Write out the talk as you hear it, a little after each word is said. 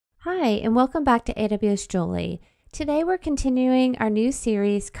Hi, and welcome back to AWS Julie. Today we're continuing our new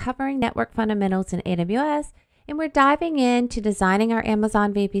series covering network fundamentals in AWS, and we're diving into designing our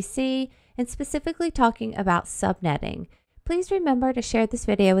Amazon VPC and specifically talking about subnetting. Please remember to share this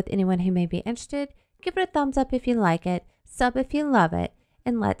video with anyone who may be interested. Give it a thumbs up if you like it, sub if you love it,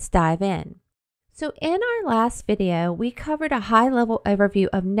 and let's dive in. So in our last video, we covered a high-level overview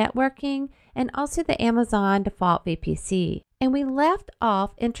of networking and also the Amazon default VPC. And we left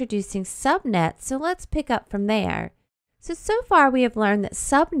off introducing subnets, so let's pick up from there. So far we have learned that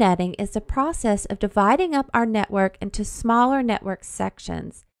subnetting is the process of dividing up our network into smaller network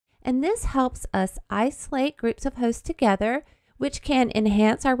sections. And this helps us isolate groups of hosts together, which can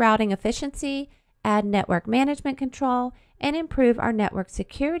enhance our routing efficiency, add network management control, and improve our network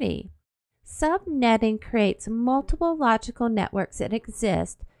security. Subnetting creates multiple logical networks that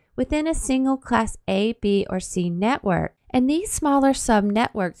exist within a single class A, B, or C network. And these smaller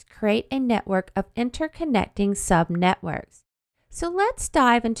subnetworks create a network of interconnecting subnetworks. So let's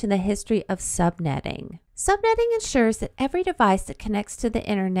dive into the history of subnetting. Subnetting ensures that every device that connects to the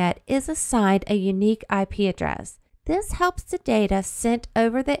internet is assigned a unique IP address. This helps the data sent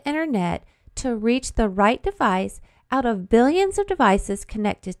over the internet to reach the right device out of billions of devices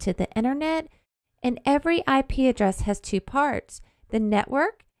connected to the internet, and every IP address has two parts, the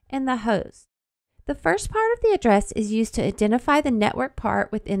network and the host. The first part of the address is used to identify the network part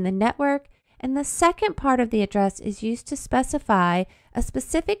within the network, and the second part of the address is used to specify a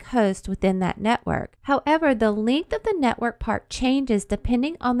specific host within that network. However, the length of the network part changes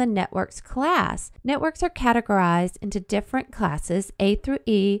depending on the network's class. Networks are categorized into different classes, A through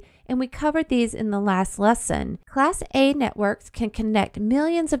E, and we covered these in the last lesson. Class A networks can connect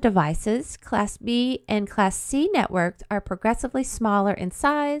millions of devices. Class B and Class C networks are progressively smaller in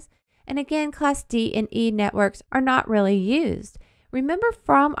size. And again, Class D and E networks are not really used. Remember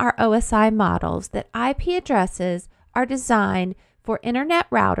from our OSI models that IP addresses are designed for internet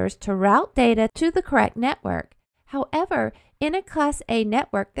routers to route data to the correct network. However, in a Class A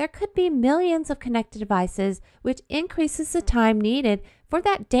network, there could be millions of connected devices, which increases the time needed for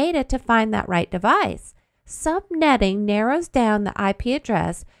that data to find that right device. Subnetting narrows down the IP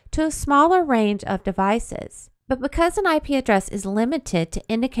address to a smaller range of devices. But because an IP address is limited to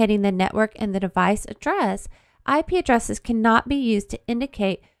indicating the network and the device address, IP addresses cannot be used to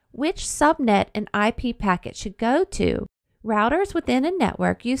indicate which subnet an IP packet should go to. Routers within a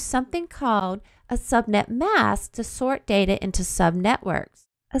network use something called a subnet mask to sort data into subnetworks.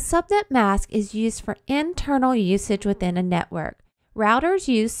 A subnet mask is used for internal usage within a network. Routers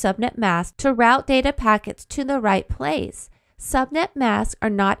use subnet masks to route data packets to the right place. Subnet masks are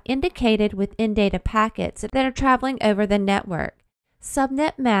not indicated within data packets that are traveling over the network.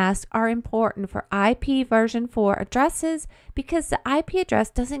 Subnet masks are important for IP version 4 addresses because the IP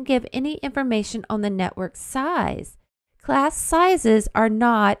address doesn't give any information on the network size. Class sizes are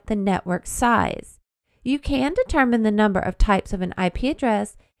not the network size. You can determine the number of types of an IP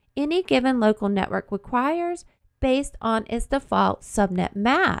address any given local network requires based on its default subnet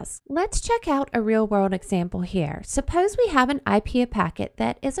mask. Let's check out a real-world example here. Suppose we have an IP packet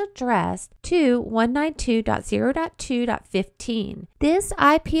that is addressed to 192.0.2.15. This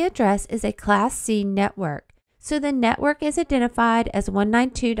IP address is a Class C network, so the network is identified as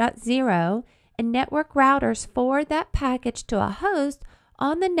 192.0, and network routers forward that package to a host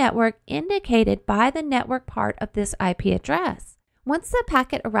on the network indicated by the network part of this IP address. Once the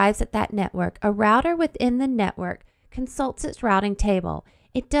packet arrives at that network, a router within the network consults its routing table.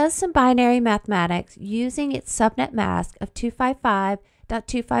 It does some binary mathematics using its subnet mask of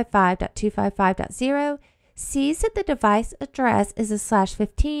 255.255.255.0, sees that the device address is a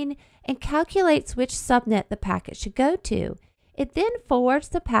 /15, and calculates which subnet the packet should go to. It then forwards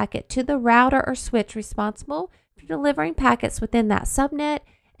the packet to the router or switch responsible for delivering packets within that subnet,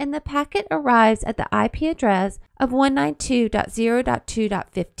 and the packet arrives at the IP address of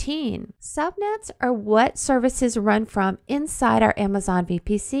 192.0.2.15. Subnets are what services run from inside our Amazon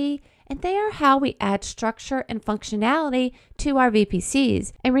VPC, and they are how we add structure and functionality to our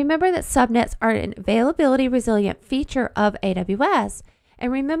VPCs. And remember that subnets are an availability resilient feature of AWS.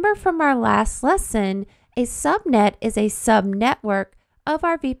 And remember from our last lesson, a subnet is a subnetwork of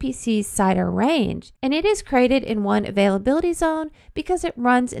our VPC's CIDR range, and it is created in one availability zone because it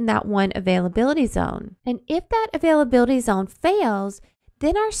runs in that one availability zone. And if that availability zone fails,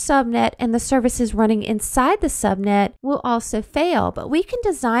 then our subnet and the services running inside the subnet will also fail. But we can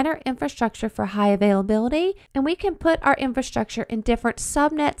design our infrastructure for high availability, and we can put our infrastructure in different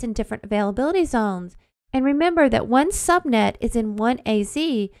subnets and different availability zones. And remember that one subnet is in one AZ,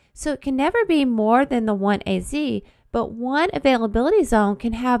 so it can never be more than the one AZ, but one availability zone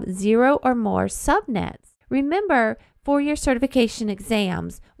can have 0 or more subnets. Remember, for your certification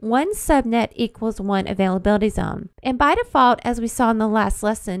exams, one subnet equals one availability zone. And by default, as we saw in the last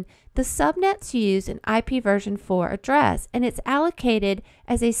lesson, the subnets use an IP version 4 address, and it's allocated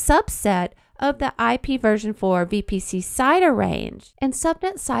as a subset of the IP version 4 VPC CIDR range. And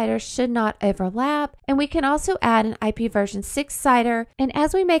subnet CIDRs should not overlap, and we can also add an IP version 6 CIDR. And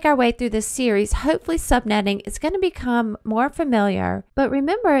as we make our way through this series, hopefully subnetting is going to become more familiar. But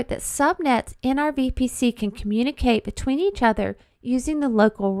remember that subnets in our VPC can communicate between each other using the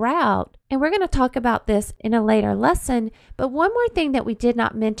local route. And we're going to talk about this in a later lesson, but one more thing that we did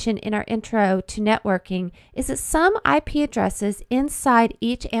not mention in our intro to networking is that some IP addresses inside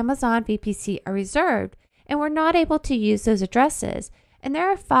each Amazon VPC are reserved, and we're not able to use those addresses. And there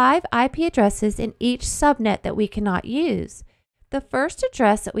are 5 IP addresses in each subnet that we cannot use. The first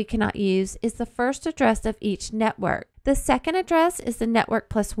address that we cannot use is the first address of each network. The second address is the network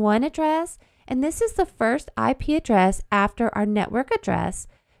plus 1 address, and this is the first IP address after our network address.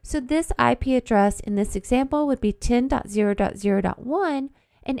 So this IP address in this example would be 10.0.0.1,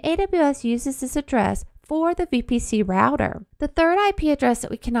 and AWS uses this address for the VPC router. The third IP address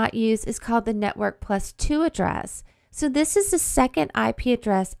that we cannot use is called the network plus 2 address. So this is the second IP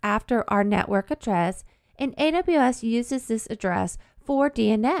address after our network address, and AWS uses this address for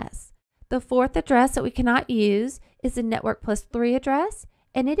DNS. The fourth address that we cannot use is the network plus 3 address,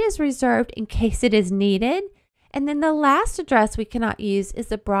 and it is reserved in case it is needed. And then the last address we cannot use is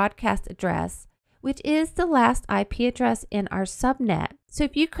the broadcast address, which is the last IP address in our subnet. So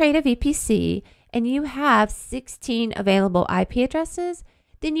if you create a VPC and you have 16 available IP addresses,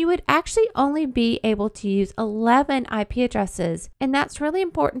 then you would actually only be able to use 11 IP addresses. And that's really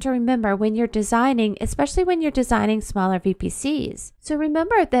important to remember when you're designing, especially when you're designing smaller VPCs. So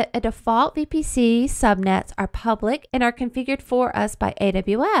remember that a default VPC subnets are public and are configured for us by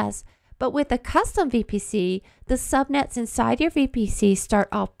AWS. But with a custom VPC, the subnets inside your VPC start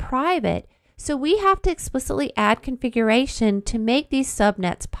off private. So we have to explicitly add configuration to make these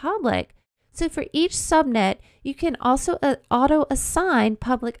subnets public. So for each subnet, you can also auto-assign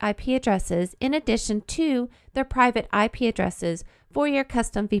public IP addresses in addition to their private IP addresses for your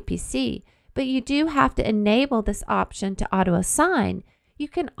custom VPC. But you do have to enable this option to auto-assign. You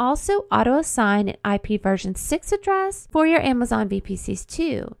can also auto-assign an IP version 6 address for your Amazon VPCs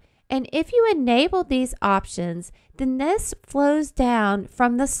too. And if you enable these options, then this flows down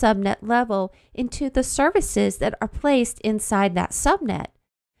from the subnet level into the services that are placed inside that subnet.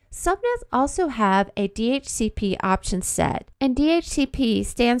 Subnets also have a DHCP option set, and DHCP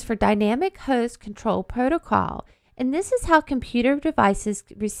stands for Dynamic Host Control Protocol. And this is how computer devices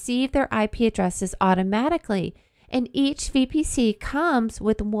receive their IP addresses automatically. And each VPC comes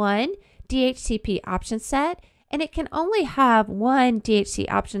with one DHCP option set, and it can only have one DHC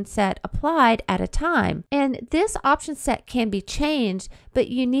option set applied at a time. And this option set can be changed, but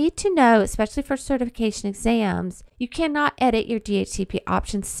you need to know, especially for certification exams, you cannot edit your DHCP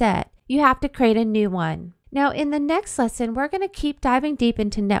option set. You have to create a new one. Now, in the next lesson, we're going to keep diving deep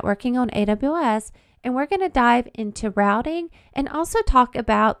into networking on AWS, and we're going to dive into routing and also talk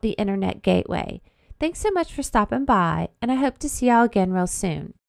about the Internet Gateway. Thanks so much for stopping by, and I hope to see y'all again real soon.